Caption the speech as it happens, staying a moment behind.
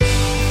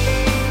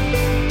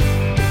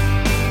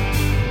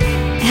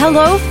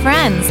Hello,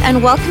 friends,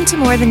 and welcome to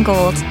More Than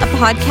Gold, a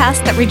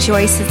podcast that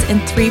rejoices in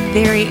three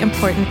very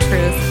important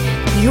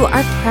truths. You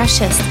are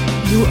precious,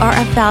 you are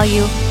of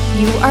value,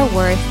 you are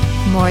worth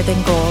more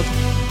than gold.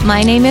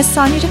 My name is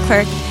Sonia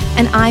DeClerc,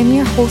 and I'm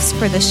your host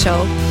for this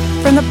show.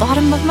 From the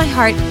bottom of my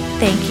heart,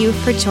 thank you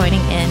for joining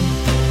in.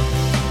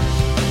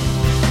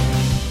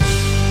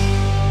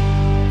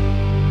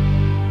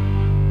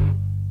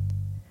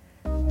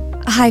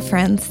 Hi,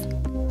 friends.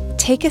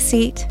 Take a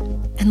seat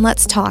and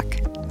let's talk.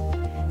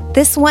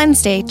 This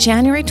Wednesday,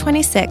 January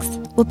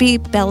 26th, will be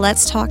Bell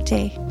Let's Talk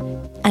Day,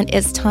 and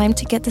it's time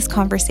to get this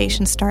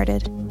conversation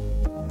started.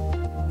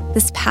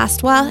 This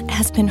past while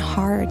has been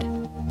hard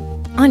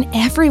on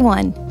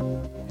everyone.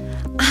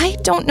 I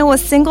don't know a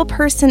single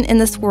person in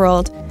this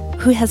world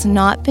who has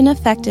not been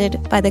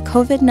affected by the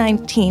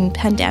COVID-19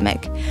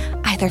 pandemic,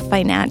 either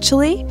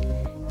financially,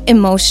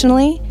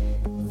 emotionally,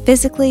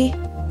 physically,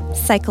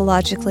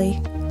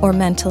 psychologically, or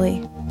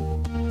mentally.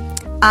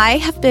 I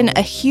have been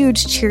a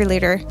huge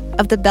cheerleader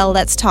of the Bell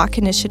Let's Talk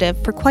initiative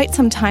for quite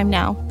some time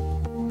now.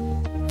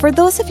 For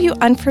those of you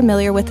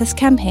unfamiliar with this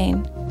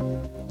campaign,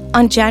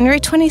 on January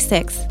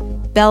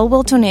 26th, Bell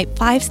will donate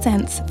 5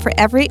 cents for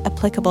every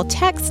applicable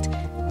text,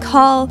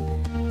 call,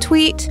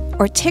 tweet,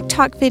 or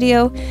TikTok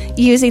video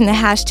using the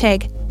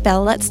hashtag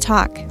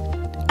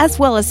BellLet'sTalk, as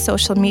well as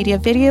social media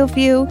video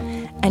view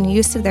and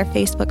use of their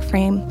Facebook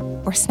frame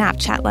or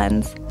Snapchat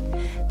lens.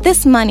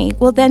 This money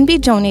will then be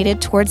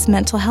donated towards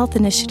mental health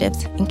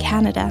initiatives in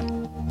Canada.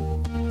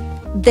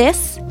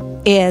 This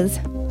is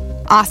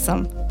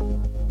awesome.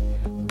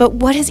 But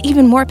what is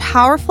even more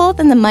powerful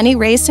than the money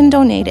raised and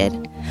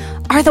donated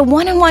are the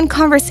one-on-one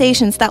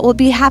conversations that will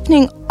be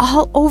happening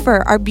all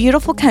over our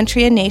beautiful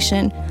country and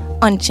nation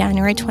on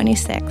January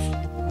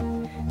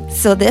 26th.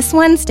 So this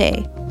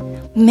Wednesday,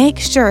 make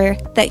sure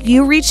that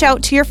you reach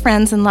out to your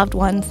friends and loved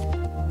ones.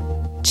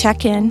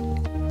 Check in.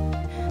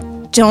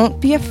 Don't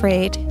be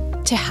afraid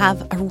to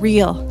have a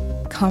real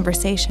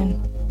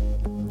conversation.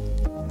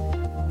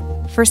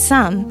 For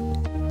some,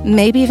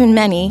 maybe even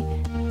many,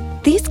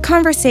 these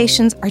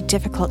conversations are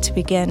difficult to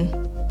begin.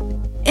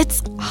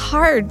 It's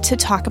hard to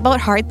talk about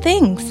hard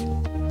things,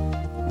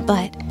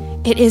 but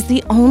it is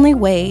the only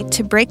way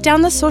to break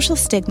down the social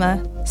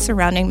stigma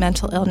surrounding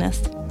mental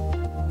illness.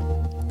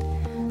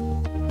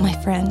 My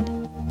friend,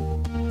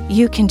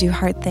 you can do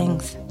hard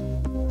things.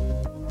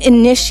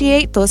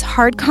 Initiate those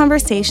hard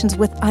conversations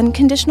with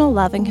unconditional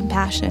love and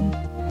compassion.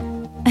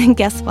 And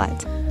guess what?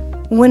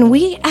 When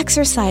we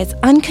exercise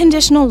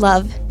unconditional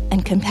love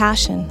and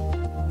compassion,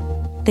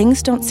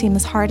 things don't seem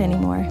as hard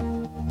anymore.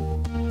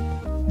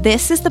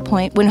 This is the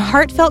point when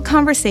heartfelt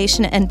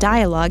conversation and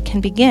dialogue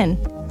can begin.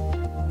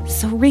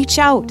 So reach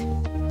out,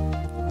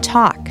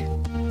 talk,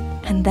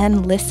 and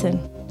then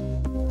listen.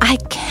 I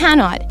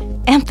cannot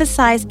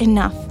emphasize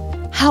enough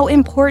how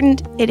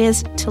important it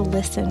is to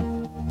listen.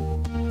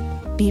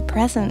 Be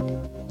present.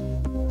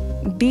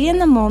 Be in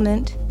the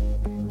moment.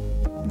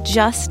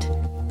 Just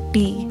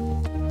be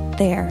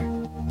there.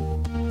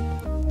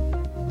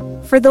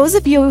 For those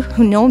of you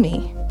who know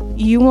me,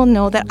 you will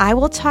know that I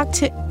will talk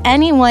to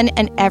anyone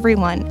and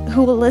everyone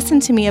who will listen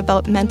to me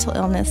about mental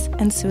illness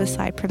and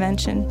suicide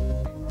prevention.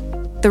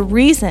 The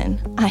reason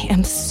I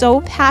am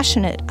so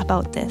passionate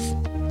about this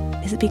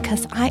is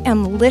because I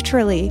am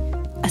literally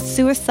a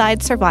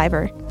suicide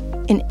survivor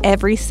in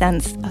every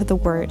sense of the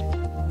word.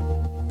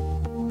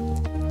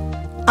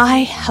 I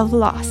have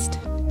lost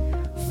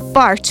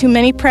far too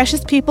many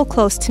precious people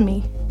close to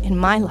me in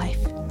my life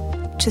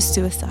to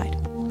suicide.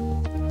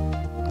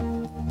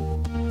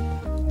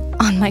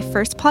 On my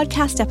first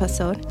podcast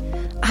episode,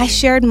 I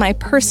shared my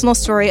personal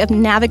story of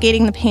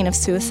navigating the pain of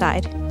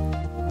suicide,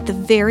 the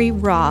very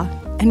raw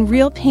and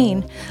real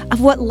pain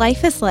of what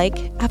life is like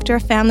after a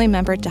family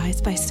member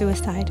dies by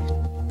suicide.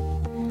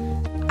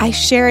 I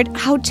shared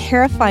how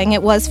terrifying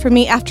it was for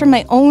me after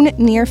my own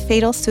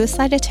near-fatal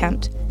suicide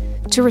attempt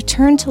to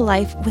return to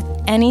life with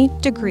any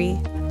degree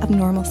of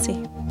normalcy,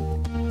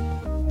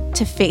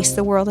 to face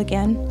the world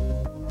again,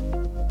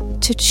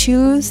 to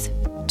choose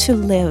to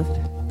live.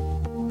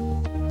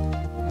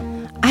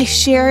 I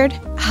shared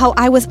how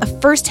I was a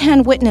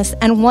first-hand witness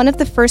and one of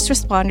the first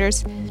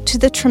responders to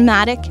the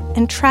traumatic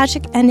and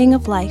tragic ending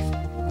of life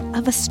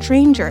of a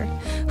stranger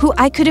who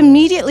I could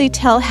immediately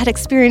tell had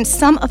experienced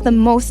some of the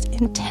most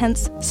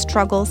intense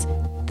struggles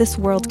this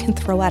world can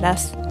throw at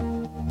us.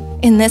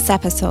 In this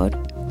episode,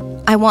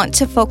 I want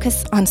to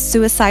focus on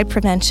suicide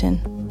prevention.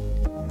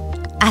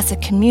 As a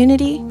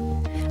community,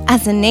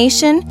 as a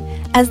nation,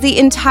 as the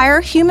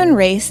entire human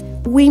race,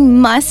 we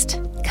must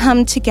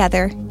come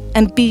together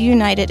and be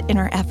united in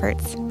our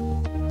efforts.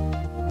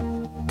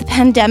 The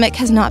pandemic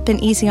has not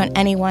been easy on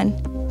anyone,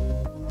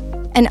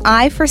 and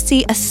I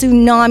foresee a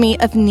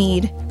tsunami of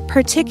need,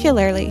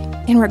 particularly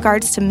in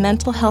regards to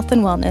mental health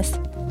and wellness,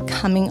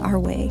 coming our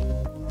way.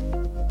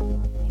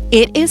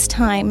 It is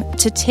time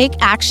to take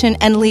action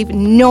and leave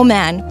no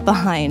man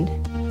behind.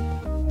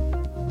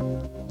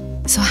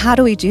 So how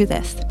do we do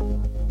this?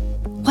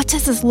 What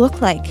does this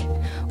look like?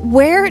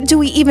 Where do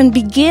we even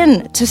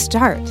begin to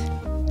start?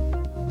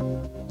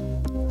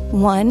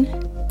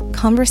 1,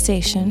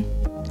 conversation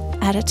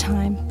at a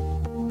time.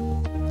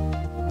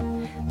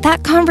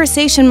 That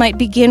conversation might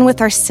begin with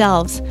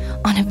ourselves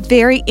on a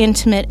very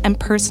intimate and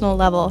personal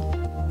level.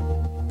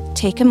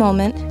 Take a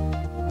moment,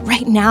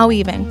 right now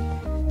even,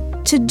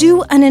 to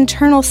do an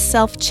internal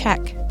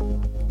self-check.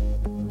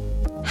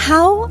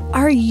 How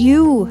are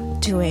you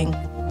doing?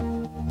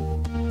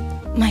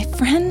 My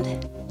friend,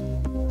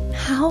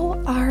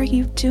 how are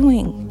you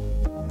doing?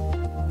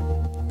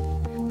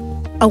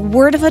 A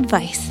word of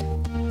advice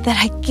that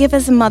I give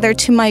as a mother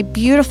to my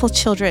beautiful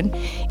children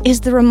is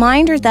the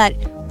reminder that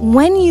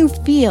when you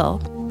feel,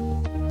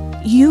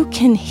 you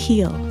can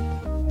heal.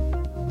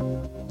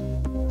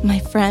 My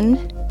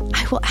friend,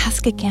 I will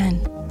ask again,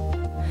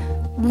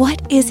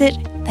 what is it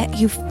that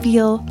you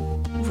feel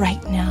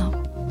right now?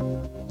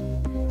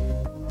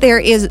 There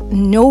is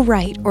no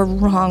right or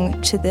wrong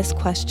to this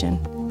question.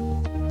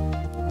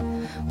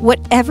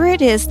 Whatever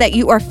it is that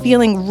you are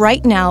feeling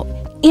right now,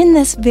 in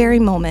this very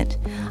moment,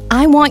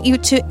 I want you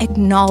to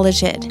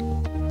acknowledge it,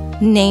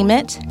 name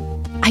it,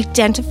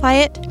 identify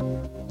it,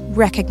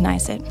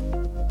 recognize it.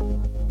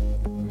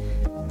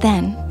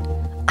 Then,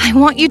 I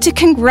want you to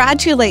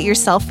congratulate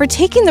yourself for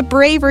taking the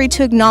bravery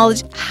to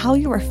acknowledge how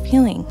you are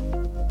feeling.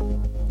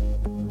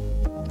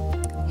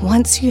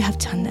 Once you have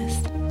done this,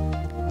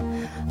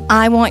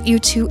 I want you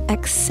to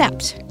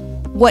accept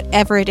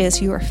whatever it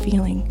is you are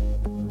feeling.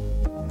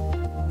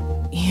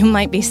 You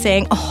might be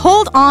saying,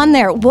 hold on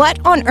there, what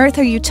on earth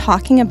are you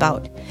talking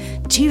about?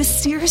 Do you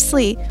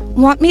seriously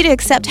want me to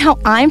accept how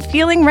I'm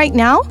feeling right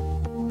now?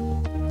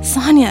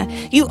 Sonia,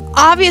 you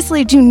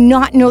obviously do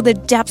not know the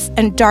depths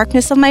and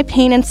darkness of my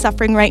pain and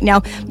suffering right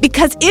now,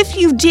 because if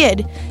you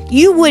did,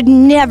 you would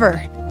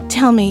never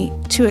tell me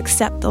to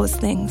accept those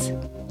things.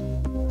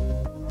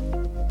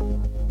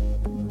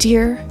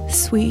 Dear,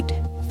 sweet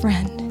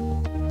friend,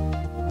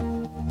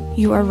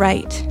 you are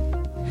right.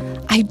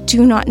 I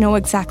do not know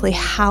exactly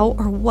how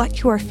or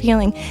what you are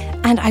feeling,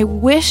 and I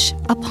wish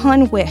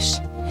upon wish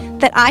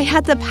that I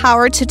had the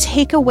power to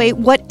take away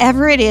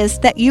whatever it is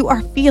that you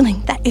are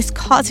feeling that is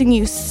causing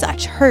you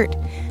such hurt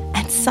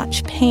and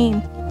such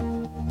pain.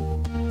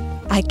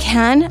 I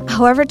can,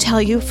 however,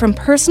 tell you from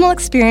personal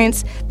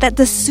experience that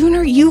the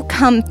sooner you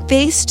come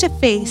face to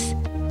face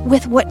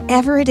with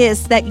whatever it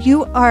is that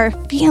you are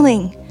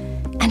feeling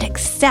and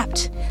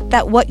accept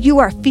that what you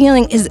are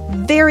feeling is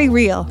very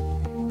real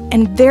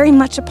and very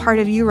much a part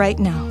of you right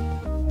now,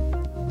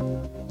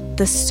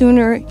 the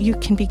sooner you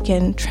can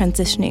begin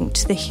transitioning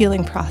to the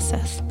healing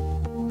process.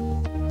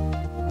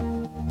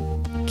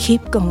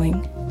 Keep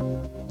going.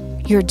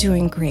 You're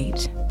doing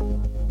great.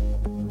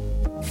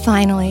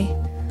 Finally,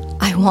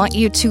 I want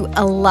you to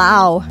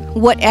allow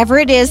whatever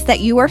it is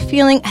that you are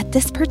feeling at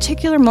this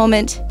particular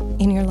moment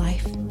in your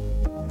life.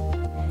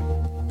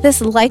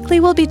 This likely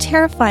will be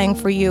terrifying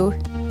for you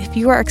if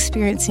you are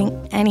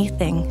experiencing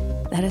anything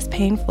that is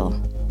painful.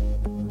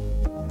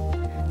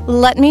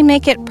 Let me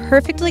make it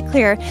perfectly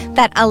clear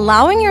that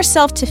allowing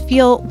yourself to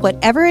feel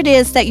whatever it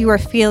is that you are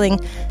feeling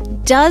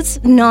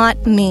does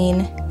not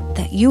mean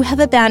that you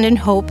have abandoned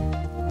hope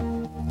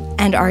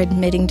and are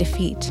admitting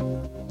defeat.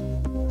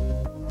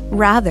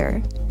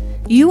 Rather,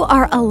 you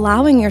are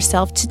allowing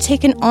yourself to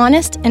take an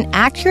honest and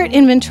accurate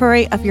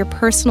inventory of your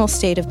personal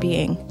state of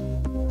being.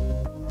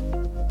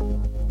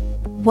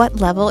 What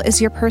level is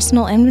your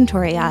personal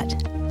inventory at?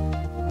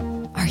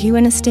 Are you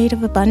in a state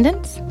of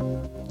abundance?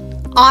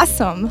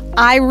 Awesome!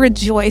 I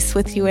rejoice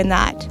with you in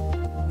that.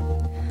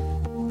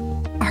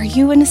 Are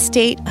you in a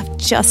state of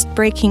just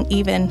breaking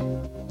even?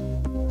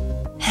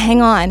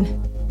 Hang on,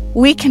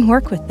 we can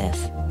work with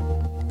this.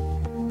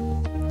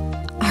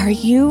 Are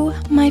you,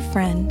 my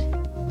friend,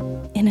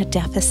 in a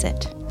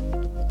deficit?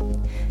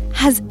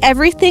 Has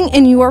everything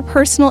in your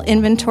personal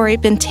inventory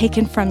been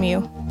taken from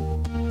you?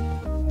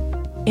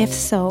 If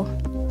so,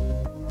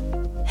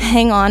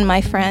 hang on,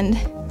 my friend.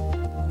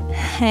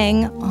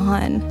 Hang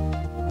on.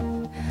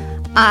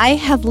 I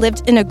have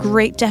lived in a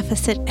great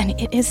deficit, and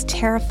it is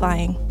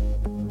terrifying.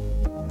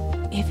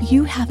 If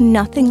you have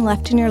nothing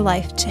left in your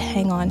life to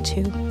hang on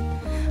to,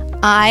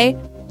 I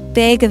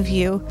beg of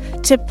you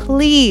to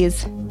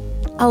please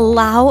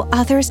allow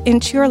others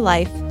into your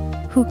life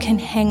who can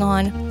hang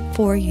on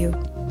for you.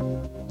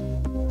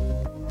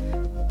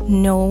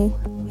 No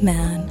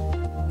man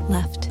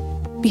left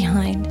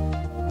behind.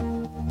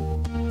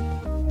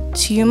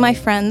 To you, my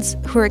friends,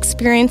 who are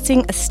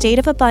experiencing a state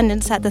of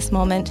abundance at this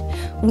moment,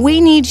 we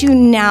need you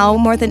now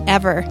more than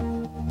ever.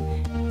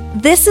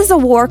 This is a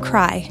war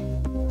cry.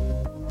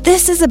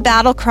 This is a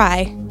battle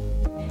cry.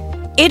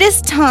 It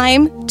is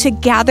time to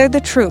gather the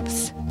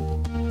troops.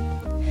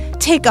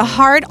 Take a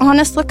hard,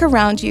 honest look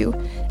around you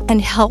and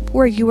help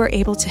where you are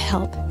able to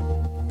help.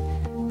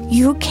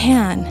 You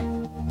can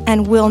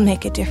and will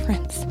make a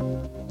difference.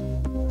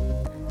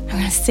 I'm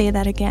going to say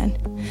that again.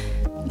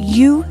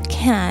 You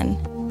can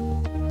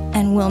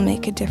and will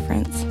make a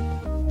difference.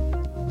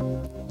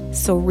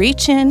 So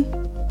reach in,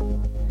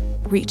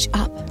 reach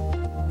up,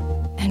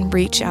 and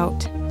reach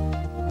out.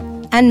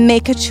 And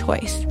make a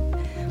choice.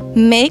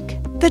 Make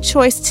the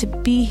choice to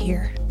be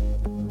here.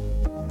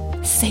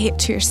 Say it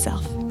to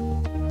yourself.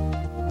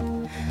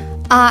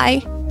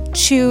 I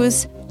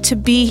choose to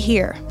be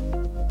here.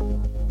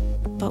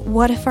 But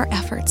what if our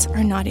efforts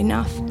are not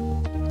enough?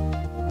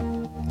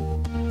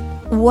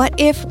 What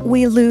if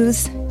we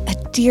lose a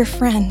dear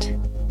friend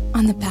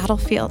on the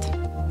battlefield?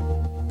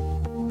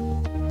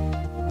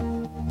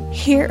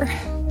 Here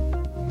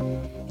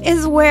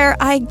is where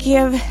I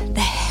give the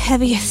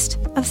heaviest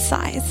of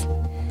sighs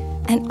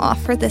and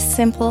offer this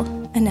simple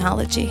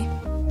analogy.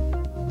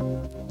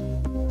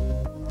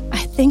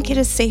 I think it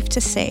is safe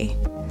to say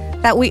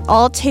that we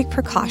all take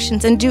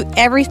precautions and do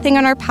everything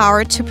in our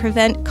power to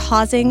prevent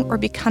causing or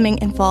becoming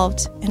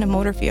involved in a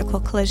motor vehicle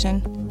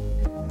collision.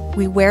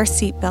 We wear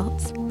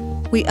seatbelts,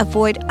 we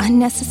avoid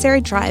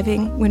unnecessary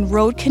driving when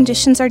road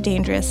conditions are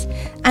dangerous,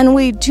 and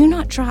we do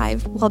not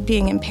drive while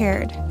being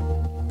impaired.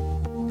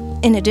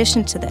 In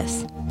addition to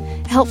this,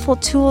 helpful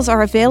tools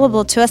are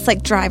available to us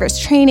like driver's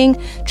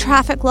training,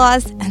 traffic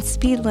laws, and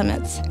speed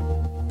limits.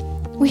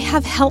 We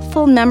have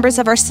helpful members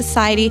of our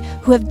society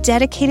who have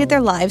dedicated their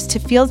lives to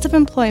fields of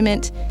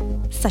employment,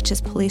 such as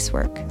police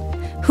work,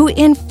 who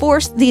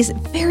enforce these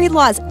very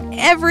laws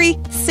every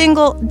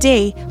single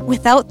day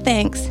without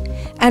thanks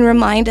and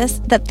remind us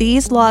that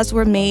these laws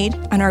were made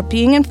and are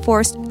being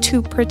enforced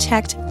to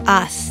protect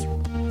us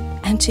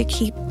and to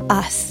keep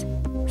us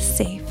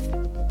safe.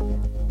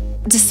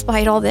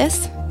 Despite all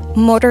this,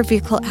 motor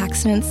vehicle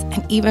accidents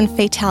and even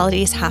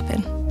fatalities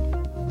happen.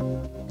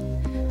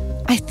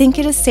 I think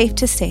it is safe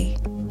to say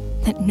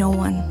that no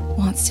one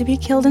wants to be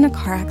killed in a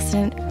car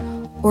accident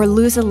or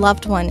lose a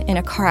loved one in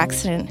a car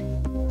accident.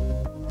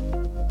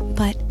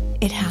 But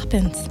it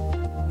happens.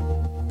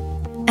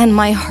 And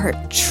my heart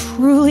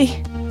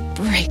truly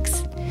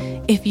breaks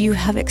if you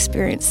have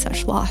experienced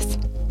such loss.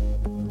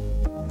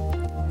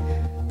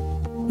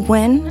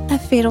 When a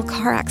fatal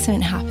car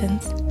accident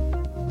happens,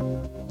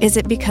 is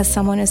it because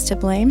someone is to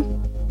blame?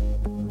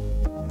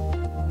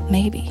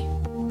 Maybe.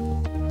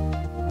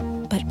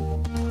 But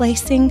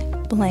placing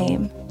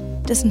blame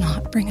does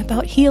not bring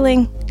about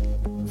healing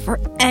for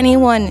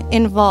anyone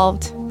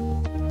involved.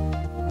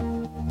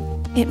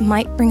 It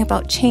might bring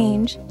about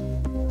change,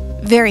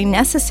 very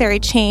necessary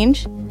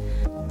change,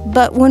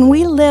 but when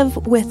we live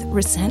with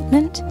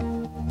resentment,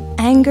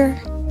 anger,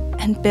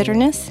 and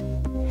bitterness,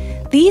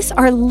 these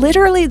are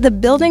literally the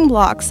building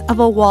blocks of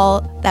a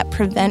wall that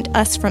prevent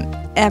us from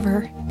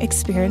ever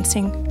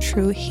experiencing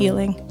true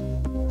healing.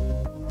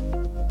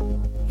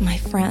 My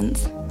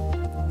friends,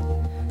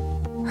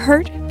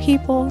 hurt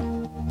people,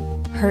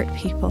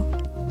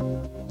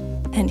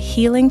 and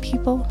healing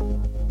people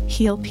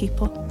heal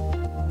people.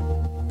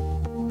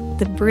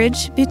 The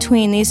bridge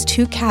between these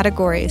two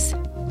categories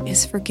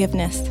is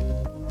forgiveness.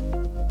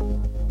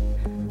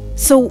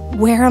 So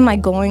where am I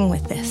going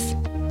with this?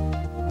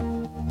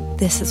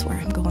 This is where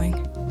I'm going.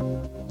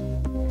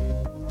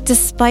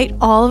 Despite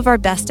all of our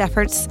best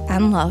efforts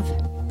and love,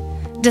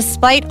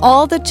 despite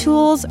all the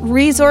tools,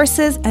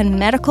 resources, and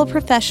medical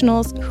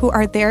professionals who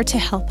are there to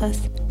help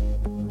us,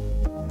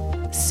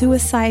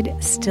 suicide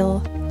still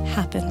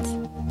happens.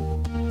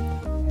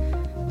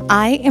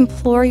 I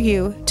implore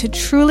you to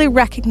truly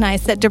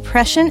recognize that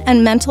depression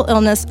and mental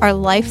illness are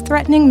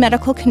life-threatening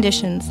medical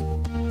conditions.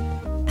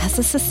 As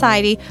a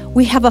society,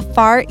 we have a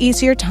far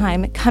easier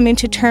time coming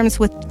to terms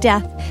with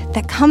death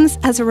that comes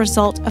as a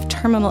result of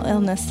terminal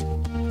illness.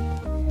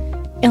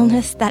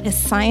 Illness that is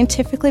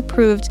scientifically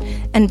proved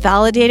and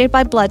validated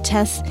by blood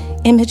tests,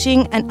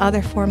 imaging, and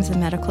other forms of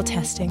medical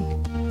testing.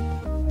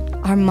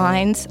 Our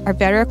minds are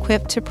better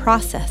equipped to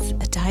process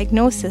a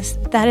diagnosis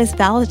that is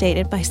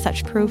validated by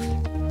such proof.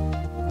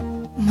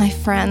 My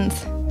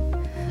friends,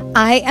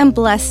 I am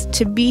blessed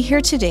to be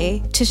here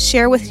today to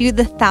share with you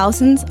the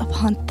thousands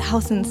upon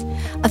thousands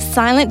of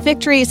silent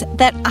victories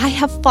that I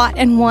have fought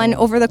and won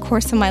over the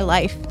course of my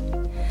life.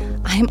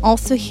 I am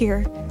also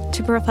here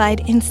to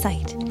provide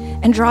insight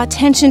and draw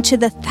attention to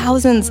the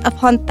thousands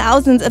upon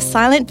thousands of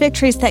silent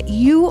victories that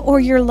you or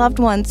your loved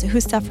ones who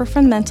suffer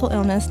from mental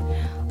illness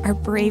are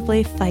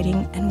bravely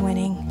fighting and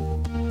winning.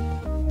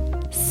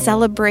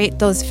 Celebrate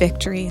those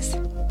victories.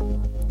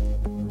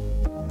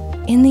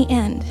 In the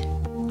end,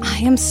 I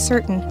am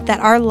certain that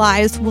our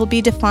lives will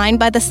be defined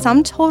by the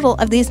sum total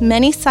of these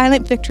many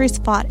silent victories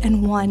fought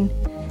and won,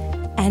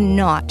 and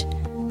not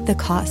the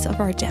cause of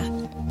our death.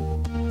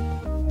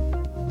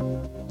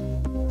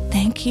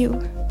 Thank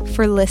you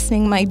for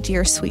listening, my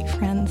dear sweet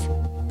friends.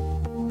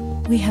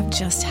 We have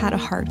just had a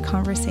hard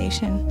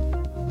conversation.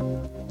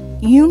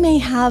 You may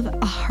have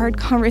a hard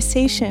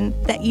conversation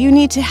that you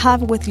need to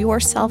have with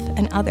yourself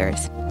and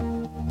others.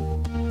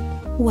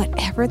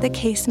 Whatever the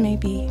case may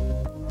be,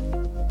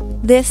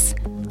 this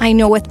I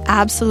know with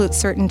absolute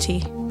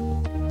certainty.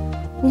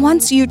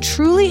 Once you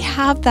truly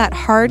have that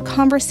hard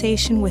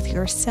conversation with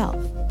yourself,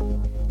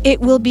 it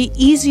will be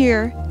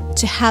easier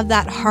to have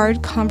that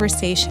hard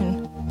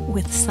conversation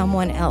with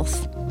someone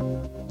else.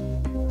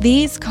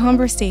 These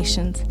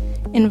conversations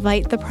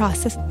invite the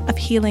process of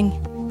healing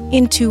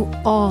into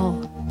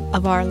all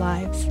of our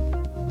lives.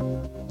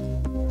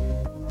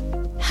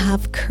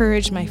 Have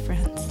courage, my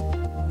friends.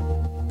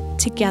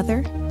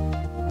 Together,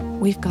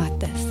 we've got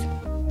this.